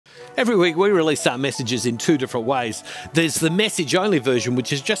Every week we release our messages in two different ways. There's the message-only version,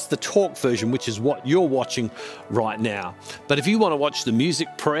 which is just the talk version, which is what you're watching right now. But if you want to watch the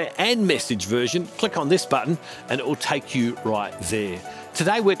music, prayer and message version, click on this button and it will take you right there.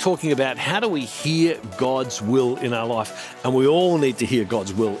 Today we're talking about how do we hear God's will in our life, and we all need to hear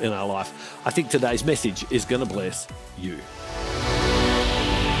God's will in our life. I think today's message is going to bless you.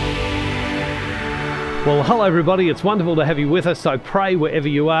 Well, hello everybody. It's wonderful to have you with us. So pray wherever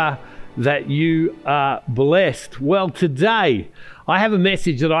you are that you are blessed. Well, today I have a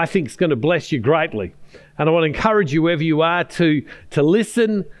message that I think is going to bless you greatly. And I want to encourage you wherever you are to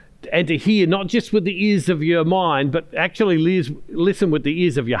listen and to hear, not just with the ears of your mind, but actually listen with the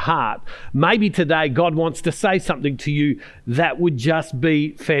ears of your heart. Maybe today God wants to say something to you that would just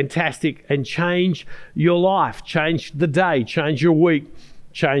be fantastic and change your life, change the day, change your week,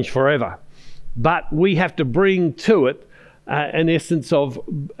 change forever. But we have to bring to it an essence of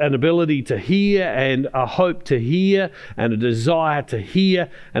an ability to hear and a hope to hear and a desire to hear,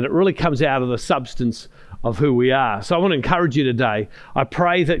 and it really comes out of the substance of who we are. So I want to encourage you today. I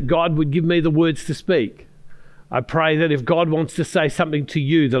pray that God would give me the words to speak. I pray that if God wants to say something to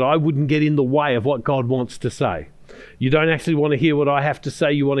you, that I wouldn't get in the way of what God wants to say. You don't actually want to hear what I have to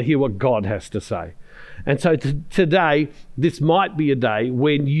say, you want to hear what God has to say. And so today, this might be a day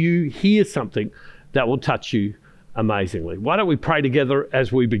when you hear something that will touch you amazingly. Why don't we pray together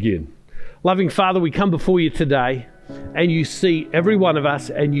as we begin? Loving Father, we come before you today and you see every one of us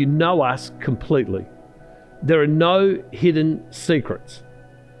and you know us completely. There are no hidden secrets.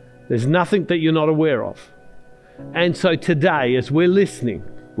 There's nothing that you're not aware of. And so today, as we're listening,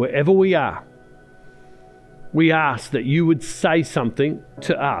 wherever we are, we ask that you would say something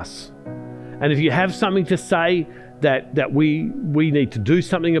to us. And if you have something to say that we need to do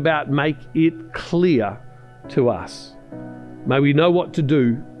something about, make it clear to us. May we know what to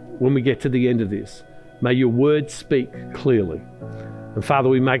do when we get to the end of this. May your word speak clearly. And Father,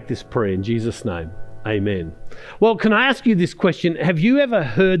 we make this prayer in Jesus' name. Amen. Well, can I ask you this question? Have you ever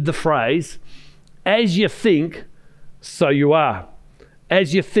heard the phrase, as you think, so you are?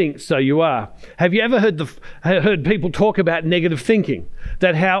 As you think, so you are. Have you ever heard people talk about negative thinking?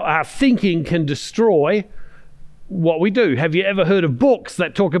 That how our thinking can destroy what we do. Have you ever heard of books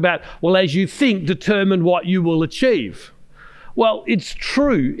that talk about, well, as you think, determine what you will achieve? Well, it's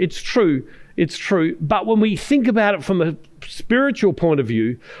true. But when we think about it from a spiritual point of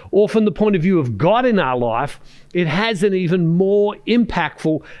view, or from the point of view of God in our life, it has an even more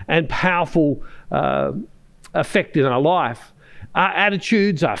impactful and powerful effect in our life. Our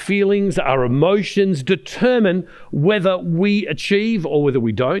attitudes, our feelings, our emotions determine whether we achieve or whether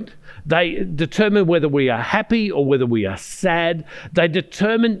we don't. They determine whether we are happy or whether we are sad. They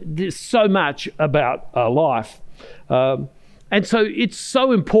determine so much about our life. And so it's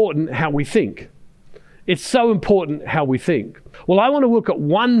so important how we think. It's so important how we think. Well, I want to look at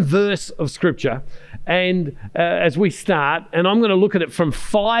one verse of Scripture and as we start, and I'm going to look at it from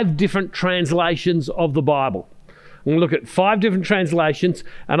 5 different translations of the Bible. I'm going to look at 5 different translations,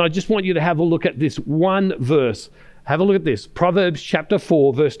 and I just want you to have a look at this one verse. Have a look at this. Proverbs chapter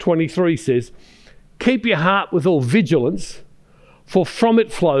 4, verse 23 says, "Keep your heart with all vigilance, for from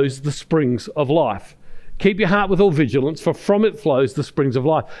it flows the springs of life." Keep your heart with all vigilance, for from it flows the springs of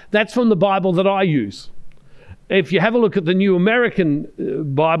life. That's from the Bible that I use. If you have a look at the New American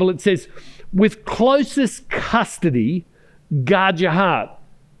Bible, it says, "With closest custody, guard your heart,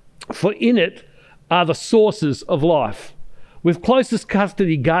 for in it are the sources of life." With closest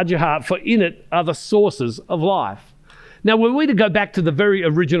custody, guard your heart, for in it are the sources of life. Now, were we to go back to the very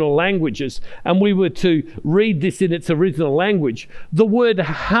original languages and we were to read this in its original language, the word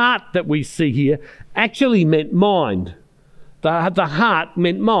heart that we see here actually meant mind. The heart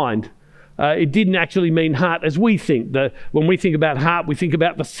meant mind. It didn't actually mean heart as we think. When we think about heart, we think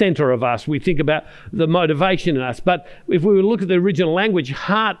about the center of us. We think about the motivation in us. But if we were to look at the original language,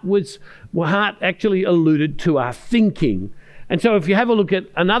 heart actually alluded to our thinking. And so if you have a look at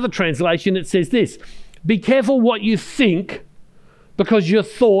another translation, it says this: "Be careful what you think, because your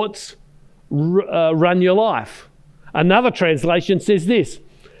thoughts run your life." Another translation says this: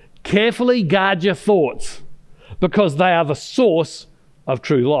 "Carefully guard your thoughts, because they are the source of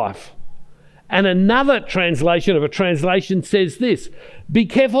true life." And another translation of a translation says this: "Be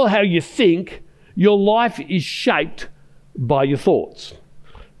careful how you think, your life is shaped by your thoughts."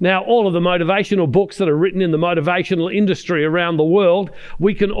 Now, all of the motivational books that are written in the motivational industry around the world,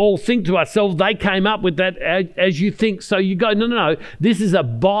 we can all think to ourselves, they came up with that, as you think, so you go. No. This is a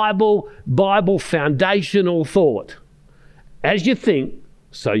Bible foundational thought. As you think,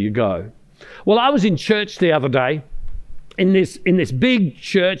 so you go. Well, I was in church the other day, in this big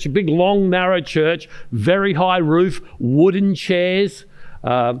church, a big, long, narrow church, very high roof, wooden chairs,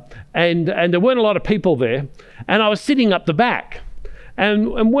 and there weren't a lot of people there. And I was sitting up the back.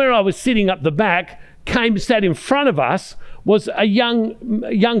 And where I was sitting up the back, sat in front of us was a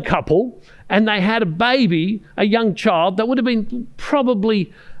young couple, and they had a baby, a young child that would have been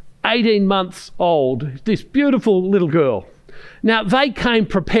probably 18 months old, this beautiful little girl. Now, they came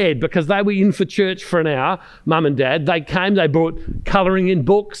prepared because they were in for church for an hour, Mum and Dad. They came, they brought colouring in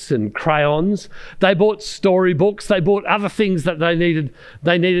books and crayons. They bought storybooks. They bought other things that they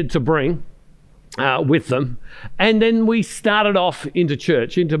needed to bring with them. And then we started off into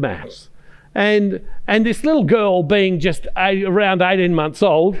church, into Mass. And this little girl, being just around 18 months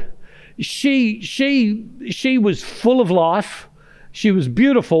old, she was full of life. She was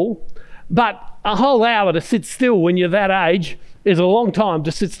beautiful, but a whole hour to sit still when you're that age is a long time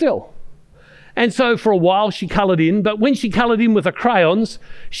to sit still. And so for a while she coloured in, but when she coloured in with the crayons,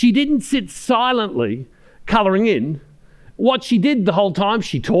 she didn't sit silently colouring in. What she did the whole time,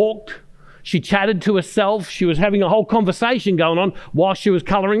 she talked, she chatted to herself, she was having a whole conversation going on while she was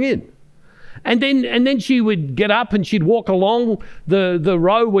colouring in. And then she would get up and she'd walk along the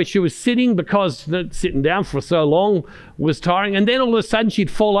row where she was sitting, because sitting down for so long was tiring. And then all of a sudden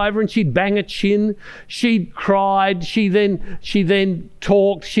she'd fall over and she'd bang her chin. She'd cried. She then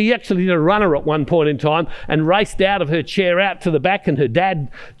talked. She actually did a runner at one point in time and raced out of her chair out to the back, and her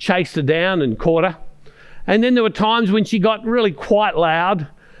dad chased her down and caught her. And then there were times when she got really quite loud,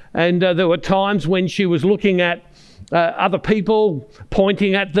 and there were times when she was looking at other people,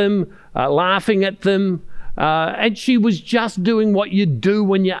 pointing at them, laughing at them, and she was just doing what you do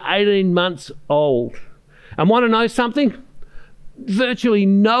when you're 18 months old. And want to know something? Virtually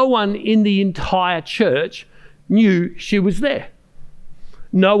no one in the entire church knew she was there.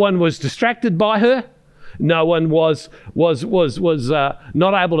 No one was distracted by her. No one was not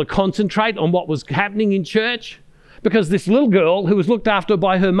able to concentrate on what was happening in church, because this little girl, who was looked after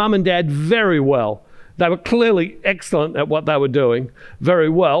by her mum and dad very well, they were clearly excellent at what they were doing, very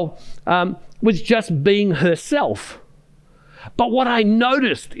well, was just being herself. But what I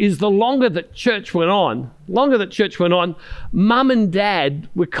noticed is the longer that church went on, mum and dad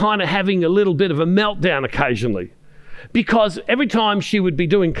were kind of having a little bit of a meltdown occasionally. Because every time she would be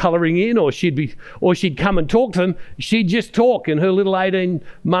doing colouring in, or she'd come and talk to them, she'd just talk in her little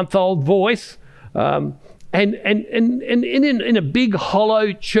 18-month-old voice. And in a big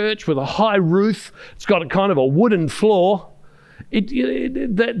hollow church with a high roof, it's got a kind of a wooden floor.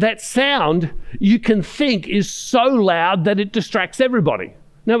 That sound, you can think, is so loud that it distracts everybody.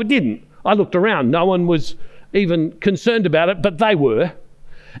 No, it didn't. I looked around. No one was even concerned about it, but they were.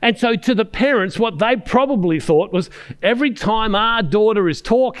 And so to the parents, what they probably thought was, every time our daughter is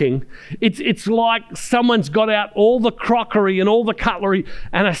talking, it's like someone's got out all the crockery and all the cutlery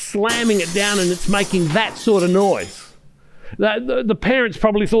and are slamming it down, and it's making that sort of noise. The parents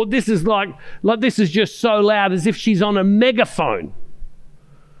probably thought, this is like this is just so loud, as if she's on a megaphone.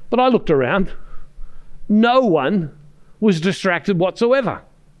 But I looked around. No one was distracted whatsoever,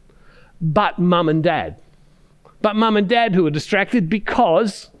 but mum and dad. But mum and dad who were distracted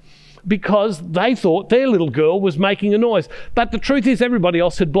because they thought their little girl was making a noise. But the truth is, everybody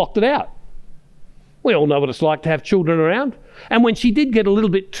else had blocked it out. We all know what it's like to have children around. And when she did get a little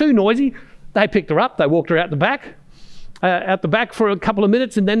bit too noisy, they picked her up, they walked her out the back for a couple of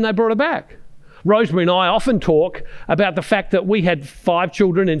minutes, and then they brought her back. Rosemary and I often talk about the fact that we had 5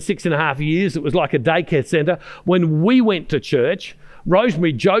 children in 6.5 years. It was like a daycare centre. When we went to church,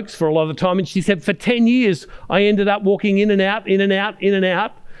 Rosemary jokes for a lot of the time, and she said, for 10 years, I ended up walking in and out,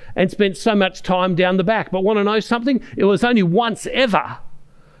 and spent so much time down the back. But want to know something? It was only once ever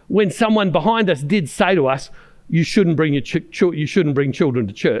when someone behind us did say to us, you shouldn't bring children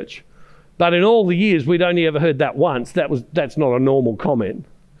to church. But in all the years, we'd only ever heard that once. That's not a normal comment.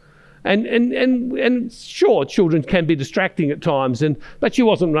 And sure, children can be distracting at times, but she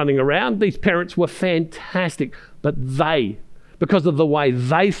wasn't running around. These parents were fantastic, but because of the way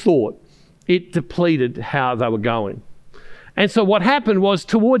they thought, it depleted how they were going. And so what happened was,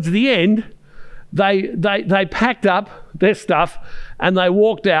 towards the end, they packed up their stuff and they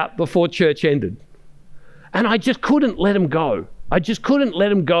walked out before church ended. And I just couldn't let them go. I just couldn't let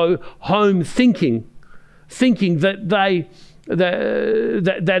them go home thinking that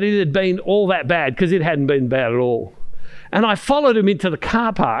it had been all that bad, because it hadn't been bad at all. And I followed them into the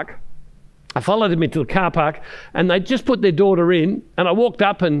car park. And they just put their daughter in, and I walked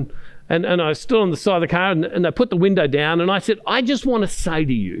up and I stood on the side of the car, and they put the window down, and I said, I just want to say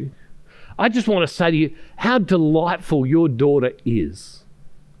to you how delightful your daughter is.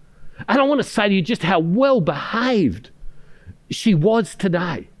 And I want to say to you just how well behaved she was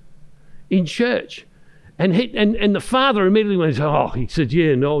today in church. And the father immediately went, oh, he said,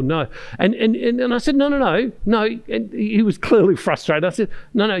 yeah, no. And I said, no. And he was clearly frustrated. I said,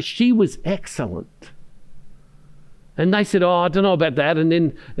 no, she was excellent. And they said, oh, I don't know about that.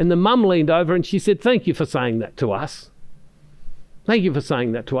 And the mum leaned over and she said, thank you for saying that to us. Thank you for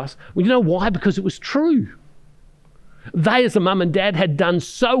saying that to us. Well, you know why? Because it was true. They, as a mum and dad, had done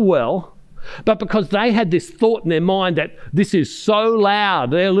so well, but because they had this thought in their mind that this is so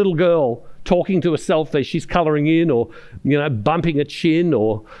loud, their little girl talking to herself as she's colouring in, or bumping a chin,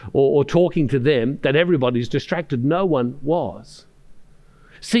 or talking to them, that everybody's distracted. No one was.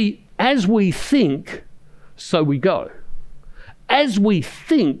 See, as we think, so we go. As we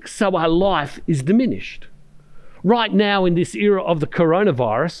think, so our life is diminished. Right now, in this era of the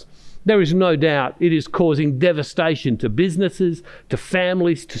coronavirus, there is no doubt it is causing devastation to businesses, to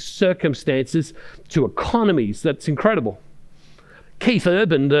families, to circumstances, to economies. That's incredible. Keith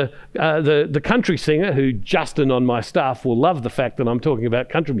Urban, the country singer, who Justin on my staff will love the fact that I'm talking about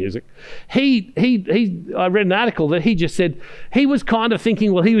country music, I read an article that he just said he was kind of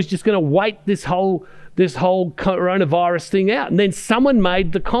thinking, well, he was just going to wait this whole coronavirus thing out. And then someone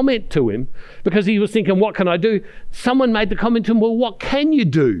made the comment to him, because he was thinking, what can I do? Someone made the comment to him, well, what can you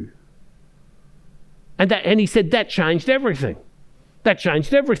do? And he said that changed everything. That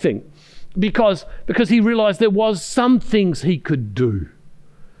changed everything. Because he realised there was some things he could do.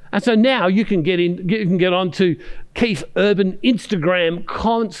 And so now you can get onto Keith Urban Instagram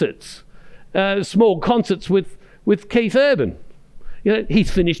concerts, small concerts with Keith Urban.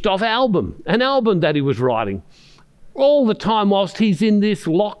 He's finished off an album that he was writing, all the time whilst he's in this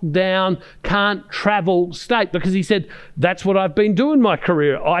lockdown, can't travel state, because he said, that's what I've been doing my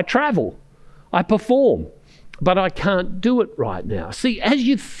career. I travel, I perform, but I can't do it right now. See, as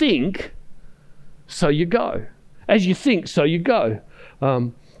you think, so you go. As you think, so you go.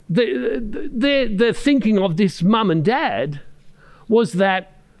 The thinking of this mum and dad was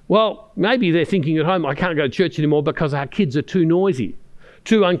that, well, maybe they're thinking at home, I can't go to church anymore because our kids are too noisy,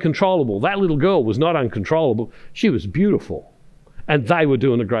 too uncontrollable. That little girl was not uncontrollable. She was beautiful. And they were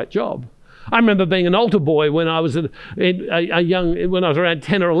doing a great job. I remember being an altar boy when I was when I was around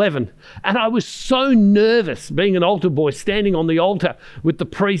 10 or 11, and I was so nervous being an altar boy, standing on the altar with the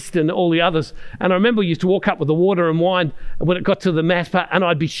priest and all the others. And I remember we used to walk up with the water and wine when it got to the mass part, and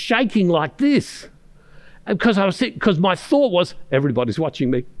I'd be shaking like this, because my thought was, everybody's watching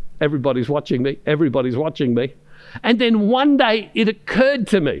me, everybody's watching me, everybody's watching me. And then one day it occurred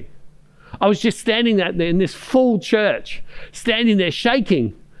to me, I was just standing there in this full church, standing there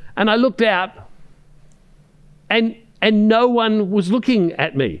shaking. And I looked out, and no one was looking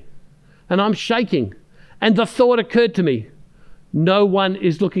at me. And I'm shaking. And the thought occurred to me, no one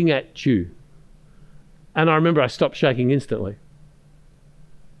is looking at you. And I remember I stopped shaking instantly.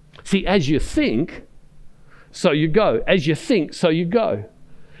 See, as you think, so you go. As you think, so you go.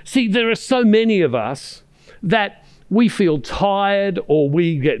 See, there are so many of us that we feel tired, or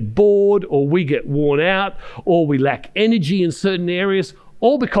we get bored, or we get worn out, or we lack energy in certain areas,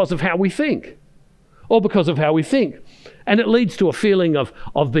 all because of how we think. All because of how we think. And it leads to a feeling of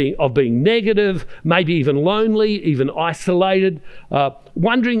being negative, maybe even lonely, even isolated,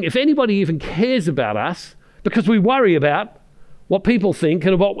 wondering if anybody even cares about us, because we worry about what people think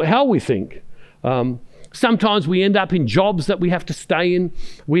and about how we think. Sometimes we end up in jobs that we have to stay in.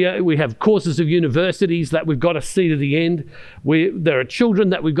 We have courses of universities that we've got to see to the end. There are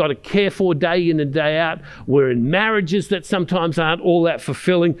children that we've got to care for day in and day out. We're in marriages that sometimes aren't all that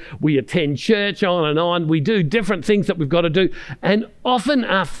fulfilling. We attend church, on and on. We do different things that we've got to do. And often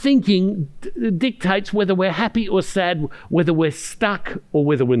our thinking dictates whether we're happy or sad, whether we're stuck or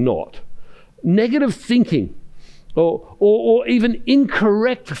whether we're not. Negative thinking or even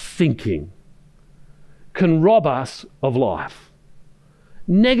incorrect thinking can rob us of life.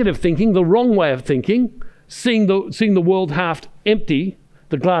 Negative thinking, the wrong way of thinking, seeing the world half empty,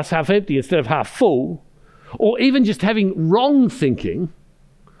 the glass half empty instead of half full, or even just having wrong thinking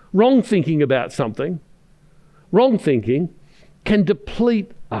about something, wrong thinking can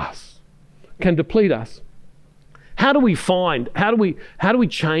deplete us. How do we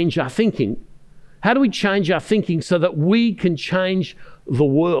change our thinking? How do we change our thinking so that we can change the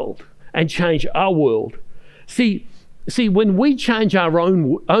world and change our world? See, when we change our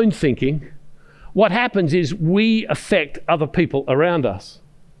own thinking, what happens is we affect other people around us.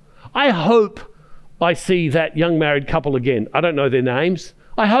 I hope I see that young married couple again. I don't know their names.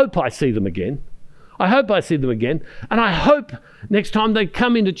 I hope I see them again. And I hope next time they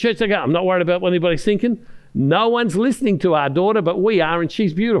come into church, they go, I'm not worried about what anybody's thinking. No one's listening to our daughter, but we are, and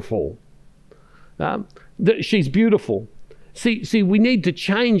she's beautiful. She's beautiful. See, we need to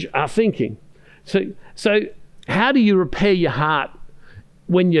change our thinking. So how do you repair your heart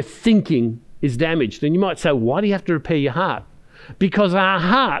when your thinking is damaged? And you might say, why do you have to repair your heart? Because our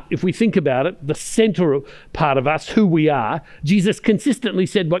heart, if we think about it, the center part of us, who we are, Jesus consistently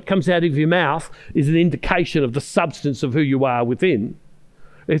said what comes out of your mouth is an indication of the substance of who you are within.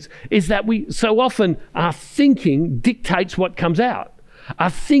 Is that we so often our thinking dictates what comes out. Our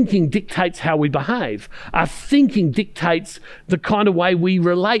thinking dictates how we behave. Our thinking dictates the kind of way we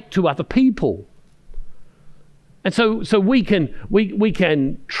relate to other people. And so we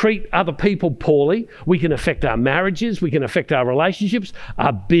can treat other people poorly. We can affect our marriages. We can affect our relationships,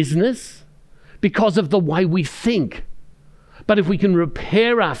 our business, because of the way we think. But if we can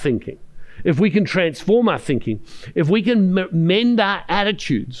repair our thinking, if we can transform our thinking, if we can mend our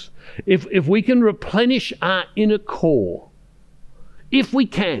attitudes, if we can replenish our inner core, if we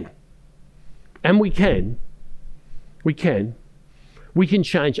can, and we can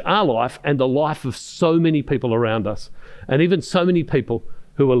change our life and the life of so many people around us, and even so many people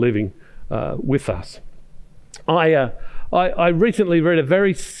who are living with us. I recently read a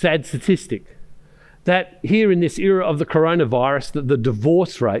very sad statistic that here in this era of the coronavirus, that the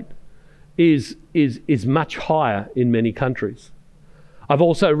divorce rate is much higher in many countries. I've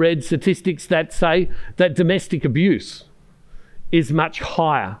also read statistics that say that domestic abuse is much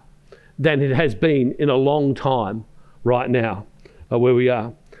higher than it has been in a long time right now, where we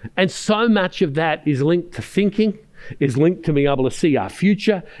are. And so much of that is linked to thinking, is linked to being able to see our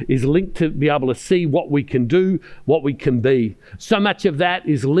future, is linked to be able to see what we can do, what we can be. So much of that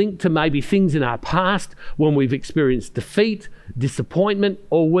is linked to maybe things in our past when we've experienced defeat, disappointment,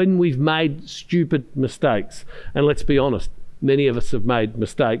 or when we've made stupid mistakes. And let's be honest, many of us have made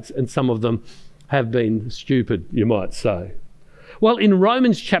mistakes, and some of them have been stupid, you might say. Well, in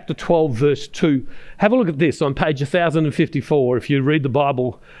Romans chapter 12, verse 2, have a look at this on page 1054, if you read the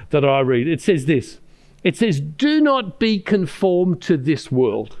Bible that I read. It says this. It says, "Do not be conformed to this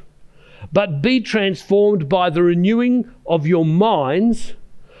world, but be transformed by the renewing of your minds,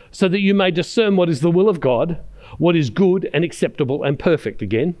 so that you may discern what is the will of God, what is good and acceptable and perfect."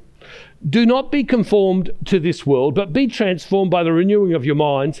 Again. "Do not be conformed to this world, but be transformed by the renewing of your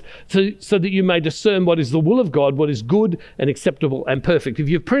minds, so that you may discern what is the will of God, what is good and acceptable and perfect." If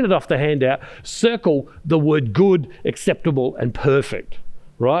you've printed off the handout, circle the word good, acceptable and perfect,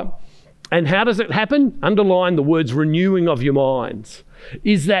 right? And how does it happen? Underline the words renewing of your minds.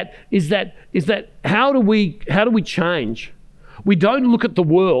 Is that how do we change? We don't look at the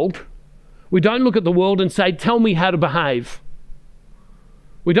world. We don't look at the world and say, tell me how to behave.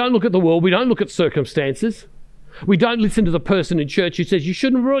 We don't look at the world. We don't look at circumstances. We don't listen to the person in church who says, you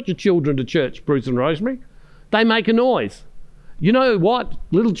shouldn't have brought your children to church, Bruce and Rosemary. They make a noise. You know what?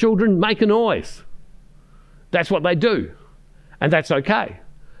 Little children make a noise. That's what they do. And that's okay.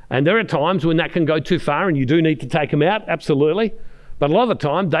 And there are times when that can go too far and you do need to take them out, absolutely. But a lot of the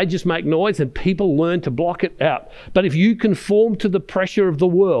time, they just make noise and people learn to block it out. But if you conform to the pressure of the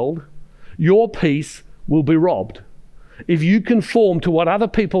world, your peace will be robbed. If you conform to what other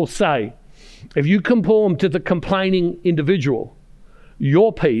people say, if you conform to the complaining individual,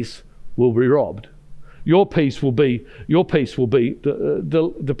 your peace will be robbed. Your peace will be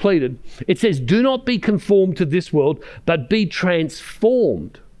depleted. It says, do not be conformed to this world, but be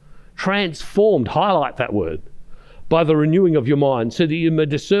transformed. Transformed, highlight that word, by the renewing of your mind, so that you may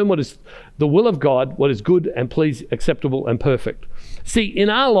discern what is the will of God, what is good and pleasing, acceptable and perfect. See, in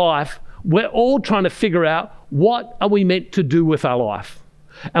our life, we're all trying to figure out what are we meant to do with our life?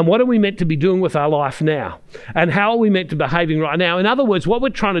 And what are we meant to be doing with our life now? And how are we meant to be behaving right now? In other words, what we're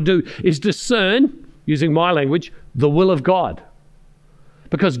trying to do is discern, using my language, the will of God.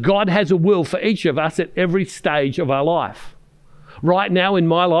 Because God has a will for each of us at every stage of our life. Right now in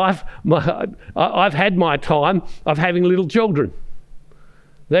my life, I've had my time of having little children.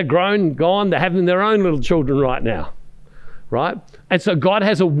 They're grown, gone, they're having their own little children right now. Right? And so God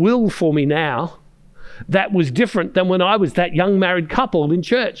has a will for me now that was different than when I was that young married couple in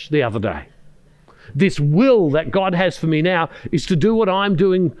church the other day. This will that God has for me now is to do what I'm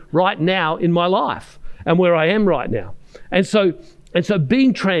doing right now in my life and where I am right now. And so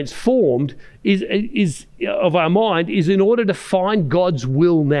being transformed is of our mind is in order to find God's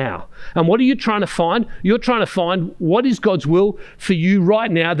will now. And what are you trying to find? You're trying to find what is God's will for you right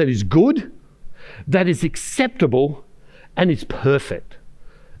now that is good, that is acceptable, and is perfect.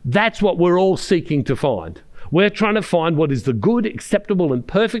 That's what we're all seeking to find. We're trying to find what is the good, acceptable, and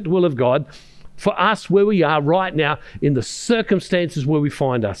perfect will of God for us where we are right now in the circumstances where we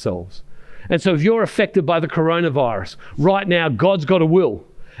find ourselves. And so if you're affected by the coronavirus, right now, God's got a will.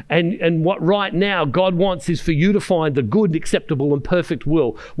 And what right now God wants is for you to find the good, acceptable, and perfect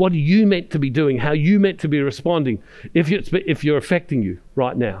will. What are you meant to be doing? How are you meant to be responding if you're affecting you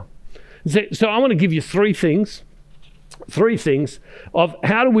right now? So I want to give you three things of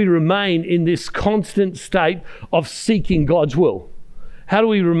how do we remain in this constant state of seeking God's will? How do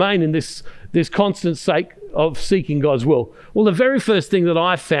we remain in this constant state of seeking God's will? Well, the very first thing that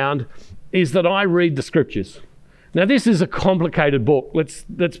I found is that I read the scriptures. Now, this is a complicated book. Let's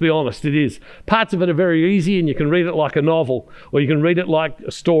be honest, it is. Parts of it are very easy, and you can read it like a novel, or you can read it like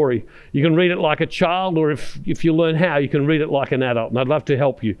a story. You can read it like a child, or if you learn how, you can read it like an adult. And I'd love to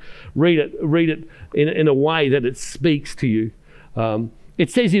help you read it in a way that it speaks to you. It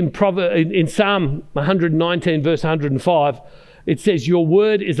says in Psalm 119, verse 105, it says, "Your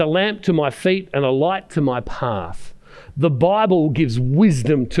word is a lamp to my feet and a light to my path." The Bible gives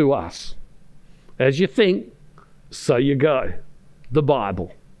wisdom to us. As you think, so you go. The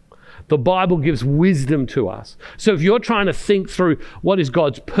Bible. The Bible gives wisdom to us. So if you're trying to think through what is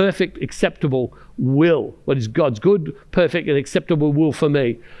God's perfect, acceptable will, what is God's good, perfect, and acceptable will for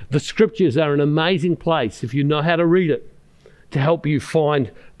me, the scriptures are an amazing place, if you know how to read it, to help you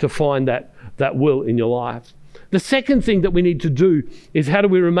find that will in your life. The second thing that we need to do is how do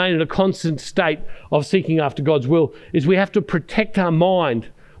we remain in a constant state of seeking after God's will, is we have to protect our mind,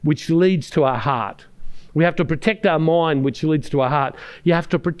 which leads to our heart. We have to protect our mind, which leads to our heart. You have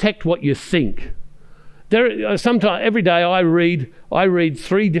to protect what you think. Sometimes every day I read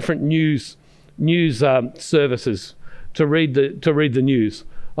 3 different news services to read the news.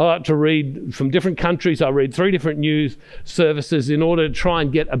 I like to read from different countries. I read 3 different news services in order to try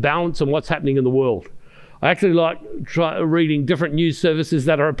and get a balance on what's happening in the world. I actually like reading different news services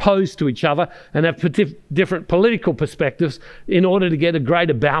that are opposed to each other and have different political perspectives in order to get a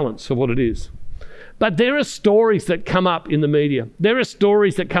greater balance of what it is. But there are stories that come up in the media. There are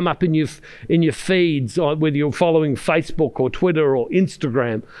stories that come up in your feeds, whether you're following Facebook or Twitter or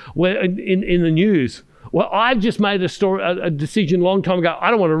Instagram, where in the news. Well, I've just made a decision a long time ago.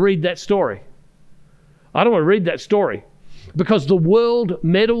 I don't want to read that story. I don't want to read that story because the world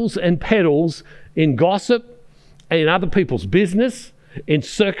meddles and peddles in gossip, in other people's business, in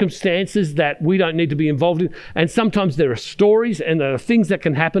circumstances that we don't need to be involved in. And sometimes there are stories and there are things that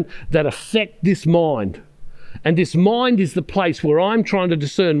can happen that affect this mind. And this mind is the place where I'm trying to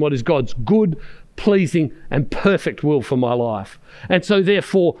discern what is God's good, pleasing, and perfect will for my life. And so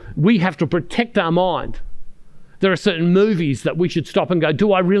therefore, we have to protect our mind. There are certain movies that we should stop and go,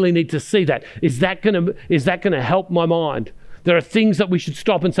 do I really need to see that? Is that going to help my mind? There are things that we should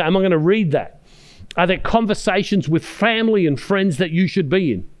stop and say, am I going to read that? Are there conversations with family and friends that you should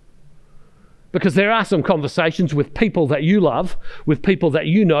be in? Because there are some conversations with people that you love, with people that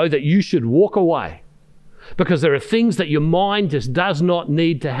you know that you should walk away. Because there are things that your mind just does not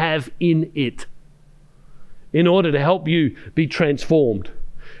need to have in it in order to help you be transformed.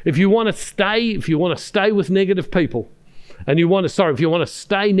 If you want to stay with negative people, if you want to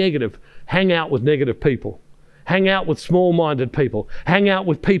stay negative, hang out with negative people. Hang out with small-minded people. Hang out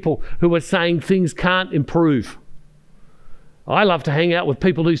with people who are saying things can't improve. I love to hang out with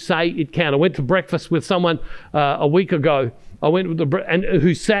people who say it can. I went to breakfast with someone a week ago.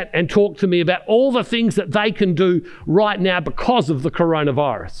 Who sat and talked to me about all the things that they can do right now because of the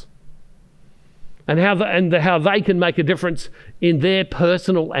coronavirus, and how they can make a difference in their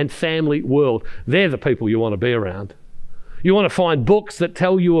personal and family world. They're the people you want to be around. You want to find books that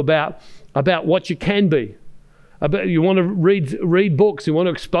tell you about what you can be. You want to read books. You want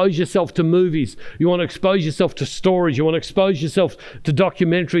to expose yourself to movies. You want to expose yourself to stories. You want to expose yourself to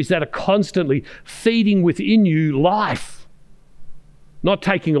documentaries that are constantly feeding within you life, not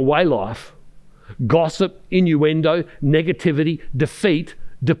taking away life. Gossip, innuendo, negativity, defeat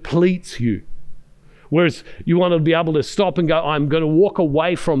depletes you. Whereas you want to be able to stop and go, I'm going to walk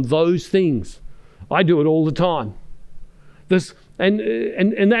away from those things. I do it all the time.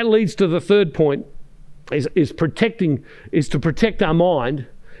 And that leads to the third point. Is to protect our mind,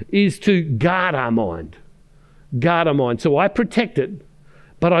 is to guard our mind. Guard our mind. So I protect it,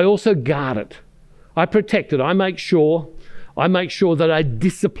 but I also guard it. I protect it. I make sure that I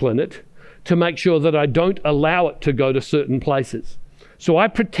discipline it to make sure that I don't allow it to go to certain places. So I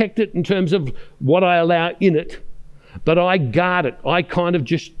protect it in terms of what I allow in it, but I guard it. I kind of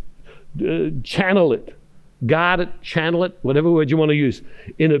just channel it. Guard it, channel it, whatever word you want to use,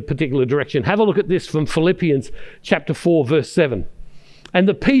 in a particular direction. Have a look at this from Philippians chapter 4, verse 7. And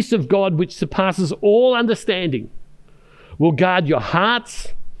the peace of God, which surpasses all understanding, will guard your hearts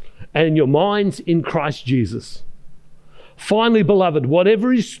and your minds in Christ Jesus. Finally, beloved,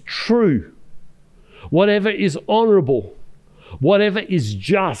 whatever is true, whatever is honorable, whatever is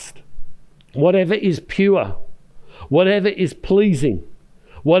just, whatever is pure, whatever is pleasing,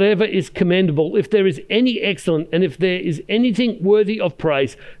 whatever is commendable, if there is any excellent, and if there is anything worthy of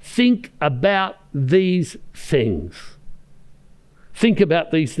praise, think about these things. Think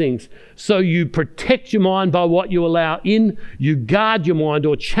about these things. So you protect your mind by what you allow in, you guard your mind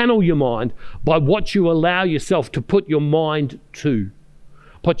or channel your mind by what you allow yourself to put your mind to.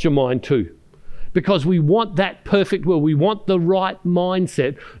 Put your mind to. Because we want that perfect will. We want the right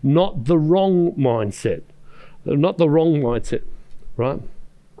mindset, not the wrong mindset. Not the wrong mindset, right?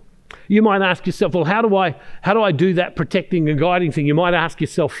 You might ask yourself, well, how do I do that protecting and guiding thing? You might ask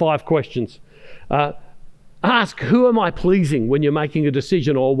yourself 5 questions. Ask, who am I pleasing when you're making a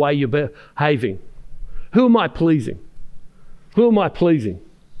decision or a way you're behaving? Who am I pleasing? Who am I pleasing?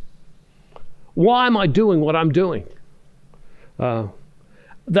 Why am I doing what I'm doing?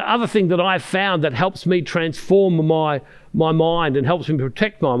 The other thing that I've found that helps me transform my mind and helps me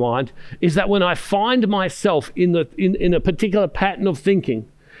protect my mind is that when I find myself in a particular pattern of thinking,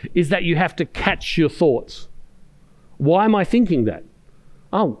 is that you have to catch your thoughts. Why am I thinking that?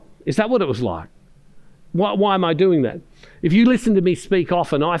 Oh, is that what it was like? Why am I doing that? If you listen to me speak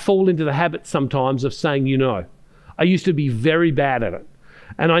often, I fall into the habit sometimes of saying, you know. I used to be very bad at it.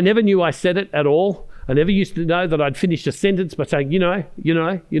 And I never knew I said it at all. I never used to know that I'd finish a sentence by saying, you know.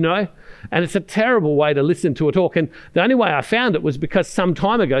 And it's a terrible way to listen to a talk. And the only way I found it was because some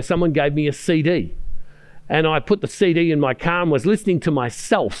time ago, someone gave me a CD. And I put the CD in my car and was listening to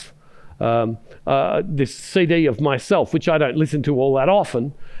myself, this CD of myself, which I don't listen to all that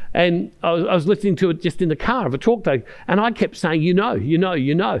often. And I was listening to it just in the car of a talk day. And I kept saying, you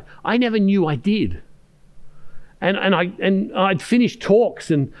know. I never knew I did. And I'd finish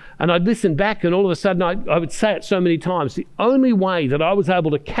talks and I'd listen back, and all of a sudden I would say it so many times. The only way that I was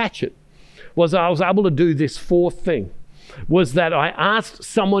able to catch it was I was able to do this 4th thing, was that I asked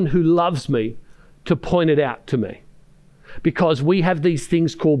someone who loves me to point it out to me. Because we have these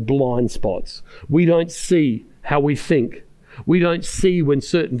things called blind spots. We don't see how we think. We don't see when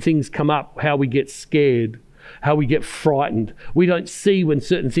certain things come up, how we get scared, how we get frightened. We don't see when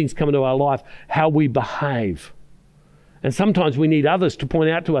certain things come into our life, how we behave. And sometimes we need others to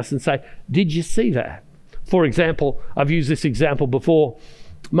point out to us and say, did you see that? For example, I've used this example before.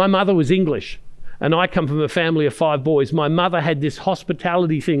 My mother was English, and I come from a family of 5 boys. My mother had this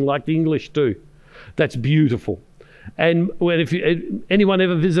hospitality thing like the English do. That's beautiful. And if anyone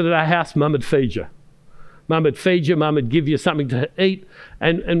ever visited our house, Mum would feed you. Mum would feed you, Mum would give you something to eat.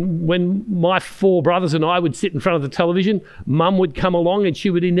 And when my 4 brothers and I would sit in front of the television, Mum would come along and she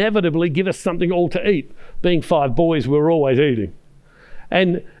would inevitably give us something all to eat. Being 5 boys, we were always eating.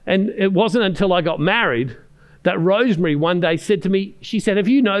 And it wasn't until I got married that Rosemary one day said to me, she said, have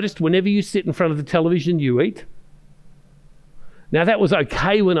you noticed whenever you sit in front of the television, you eat? Now that was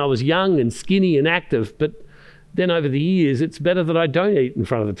okay when I was young and skinny and active, but then over the years, it's better that I don't eat in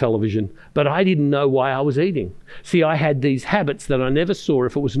front of the television. But I didn't know why I was eating. See, I had these habits that I never saw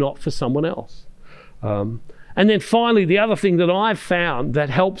if it was not for someone else. And then finally, the other thing that I've found that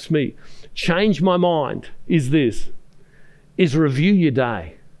helps me change my mind is this, is review your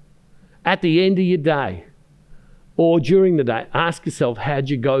day. At the end of your day or during the day, ask yourself, how'd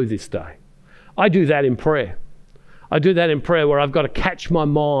you go this day? I do that in prayer. I do that in prayer where I've got to catch my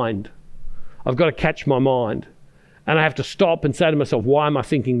mind. I've got to catch my mind. And I have to stop and say to myself, why am I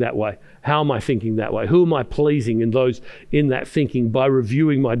thinking that way? How am I thinking that way? Who am I pleasing in that thinking by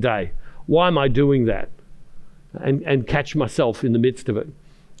reviewing my day? Why am I doing that? And catch myself in the midst of it.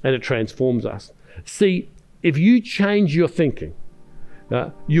 And it transforms us. See, if you change your thinking,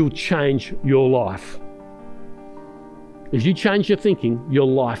 you'll change your life. If you change your thinking, your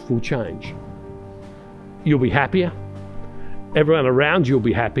life will change. You'll be happier. Everyone around you will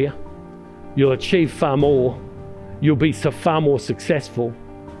be happier. You'll achieve far more. You'll be far more successful.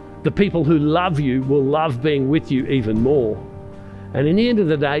 The people who love you will love being with you even more. And in the end of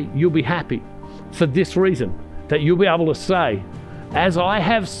the day, you'll be happy for this reason, that you'll be able to say, as I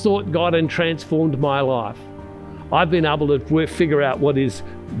have sought God and transformed my life, I've been able to figure out what is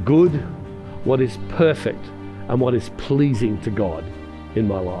good, what is perfect, and what is pleasing to God in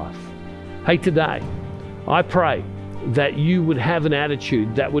my life. Hey, today, I pray that you would have an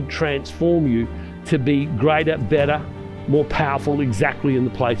attitude that would transform you to be greater, better, more powerful exactly in the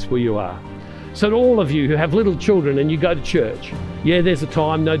place where you are. So to all of you who have little children and you go to church, yeah, there's a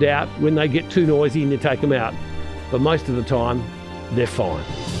time, no doubt, when they get too noisy and you take them out. But most of the time, they're fine,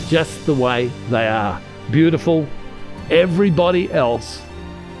 just the way they are. Beautiful. Everybody else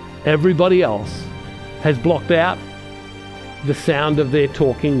has blocked out the sound of their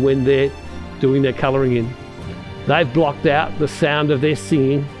talking when they're doing their colouring in. They've blocked out the sound of their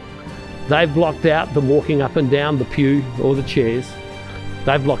singing. They've blocked out them walking up and down the pew or the chairs.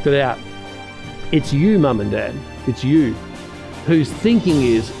 They've blocked it out. It's you, Mum and Dad. It's you whose thinking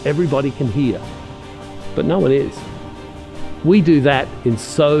is everybody can hear, but no one is. We do that in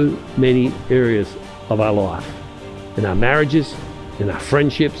so many areas of our life, in our marriages, in our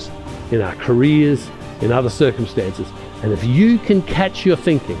friendships, in our careers, in other circumstances. And if you can catch your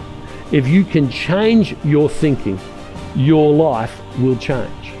thinking, if you can change your thinking, your life will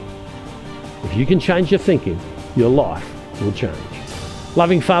change. If you can change your thinking, your life will change.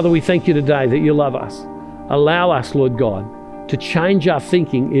 Loving Father, we thank you today that you love us. Allow us, Lord God, to change our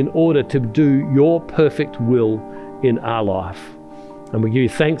thinking in order to do your perfect will in our life. And we give you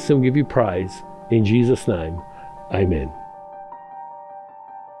thanks and we give you praise. In Jesus' name, amen.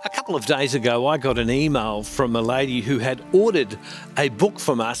 A couple of days ago, I got an email from a lady who had ordered a book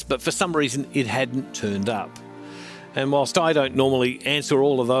from us, but for some reason it hadn't turned up. And whilst I don't normally answer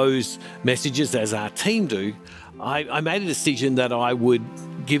all of those messages as our team do, I made a decision that I would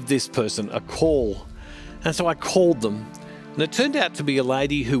give this person a call. And so I called them. And it turned out to be a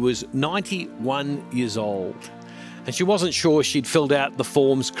lady who was 91 years old. And she wasn't sure she'd filled out the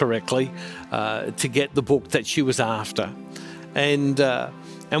forms correctly to get the book that she was after. And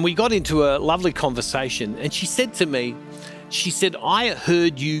we got into a lovely conversation. And she said to me, she said, I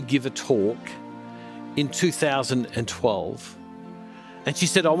heard you give a talk in 2012. And she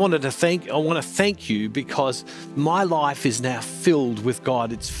said, I want to thank you because my life is now filled with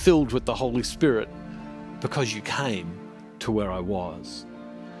God. It's filled with the Holy Spirit because you came to where I was.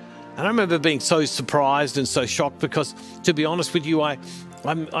 And I remember being so surprised and so shocked because, to be honest with you,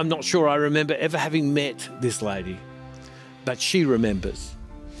 I'm not sure I remember ever having met this lady, but she remembers.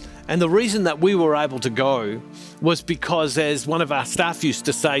 And the reason that we were able to go was because, as one of our staff used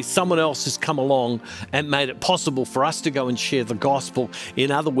to say, someone else has come along and made it possible for us to go and share the gospel.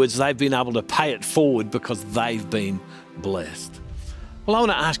 In other words, they've been able to pay it forward because they've been blessed. Well, I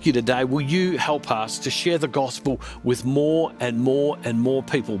want to ask you today, will you help us to share the gospel with more and more and more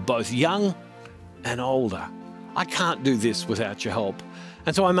people, both young and older? I can't do this without your help.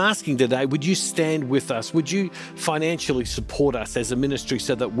 And so I'm asking today, would you stand with us? Would you financially support us as a ministry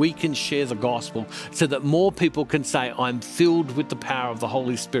so that we can share the gospel, so that more people can say, I'm filled with the power of the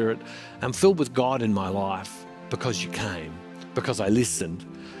Holy Spirit. I'm filled with God in my life because you came, because I listened.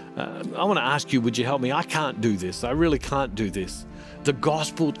 I want to ask you, would you help me? I can't do this. I really can't do this. The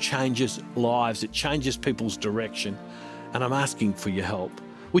gospel changes lives. It changes people's direction. And I'm asking for your help.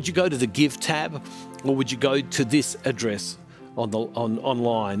 Would you go to the Give tab, or would you go to this address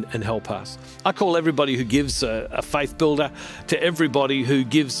online and help us? I call everybody who gives a faith builder to everybody who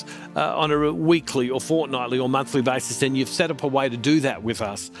gives on a weekly or fortnightly or monthly basis, and you've set up a way to do that with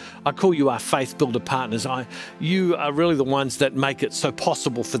us. I call you our faith builder partners. You are really the ones that make it so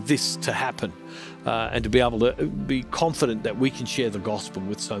possible for this to happen and to be able to be confident that we can share the gospel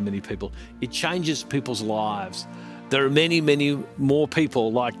with so many people. It changes people's lives. There are many, many more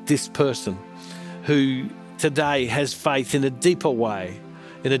people like this person who today has faith in a deeper way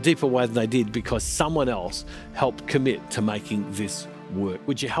than they did because someone else helped commit to making this work.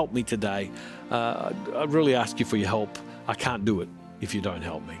 Would you help me today? I really ask you for your help. I can't do it if you don't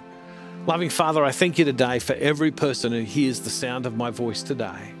help me. Loving Father, I thank you today for every person who hears the sound of my voice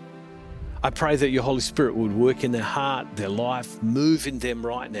today. I pray that your Holy Spirit would work in their heart, their life, move in them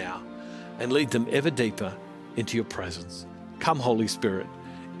right now and lead them ever deeper into your presence. Come, Holy Spirit,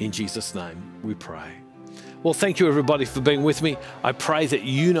 in Jesus' name we pray. Well, thank you everybody for being with me. I pray that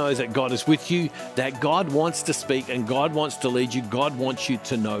you know that God is with you, that God wants to speak and God wants to lead you. God wants you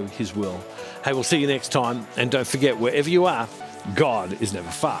to know his will. Hey, we'll see you next time. And don't forget, wherever you are, God is never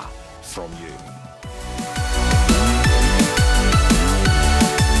far from you.